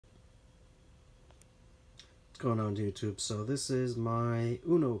going on YouTube? So this is my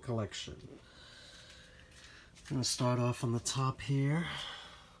Uno collection. I'm going to start off on the top here.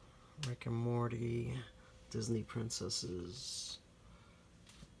 Rick and Morty, Disney princesses,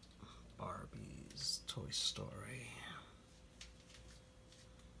 Barbies, Toy Story.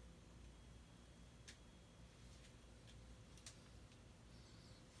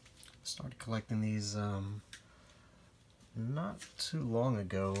 Started collecting these not too long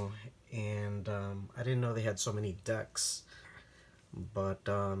ago, and I didn't know they had so many decks, but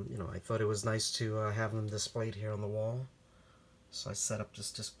you know, I thought it was nice to have them displayed here on the wall. So I set up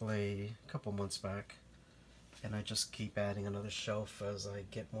this display a couple months back, and I just keep adding another shelf as I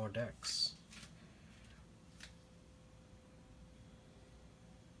get more decks.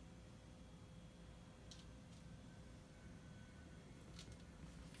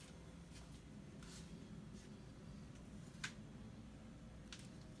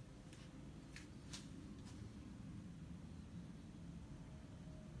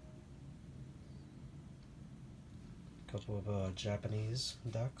 A couple of Japanese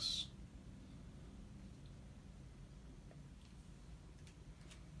decks.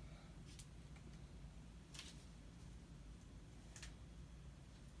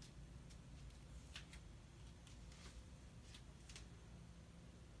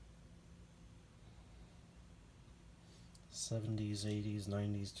 '70s, '80s,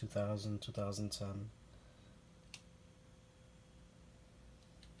 '90s, 2000, 2010.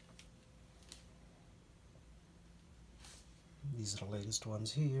 These are the latest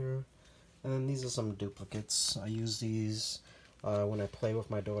ones here, and then these are some duplicates. I use these when I play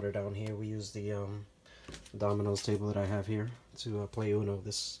with my daughter down here. We use the dominoes table that I have here to play Uno.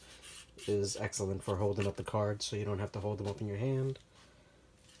 This is excellent for holding up the cards, so you don't have to hold them up in your hand.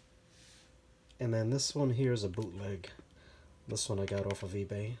 And then this one here is a bootleg. This one I got off of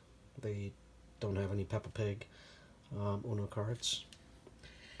eBay. They don't have any Peppa Pig Uno cards.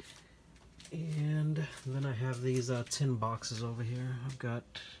 And then I have these tin boxes over here. I've got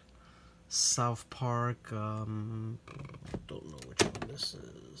South Park, don't know which one this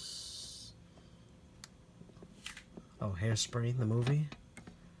is. Oh, Hairspray, the movie.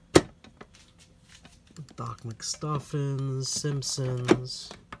 Doc McStuffins, Simpsons,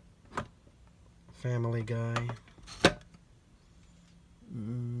 Family Guy.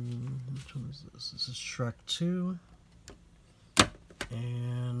 Which one is this? This is Shrek 2.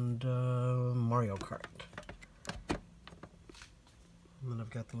 And Mario Kart. And then I've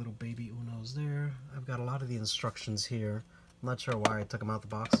got the little baby Unos there. I've got a lot of the instructions here. I'm not sure why I took them out the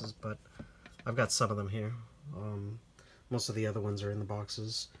boxes, but I've got some of them here. Most of the other ones are in the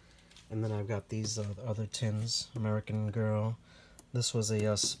boxes. And then I've got these other tins. American Girl. This was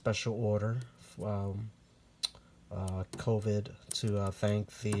a special order, COVID, to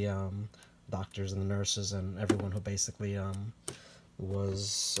thank the doctors and the nurses and everyone who basically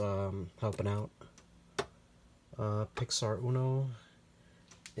was helping out. Pixar Uno,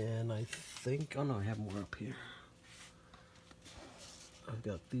 and I think, oh no, I have more up here. I've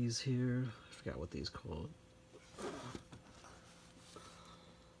got these here. I forgot what these called.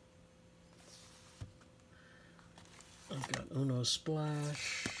 I've got Uno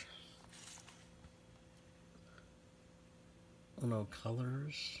Splash, Uno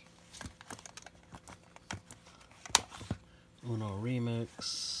Colors, Uno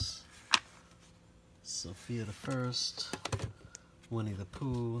Remix, Sophia the First, Winnie the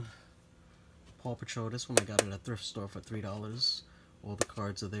Pooh, Paw Patrol. This one I got at a thrift store for $3. All the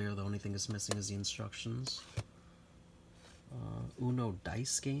cards are there. The only thing that's missing is the instructions. Uno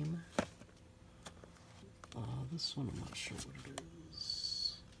Dice Game. This one I'm not sure what it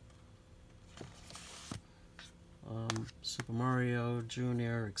is. Super Mario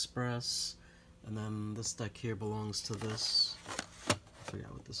Jr. Express. And then this deck here belongs to this. I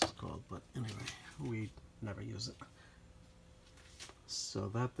forgot what this is called, but anyway, we never use it. So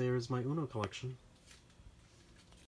that there is my Uno collection.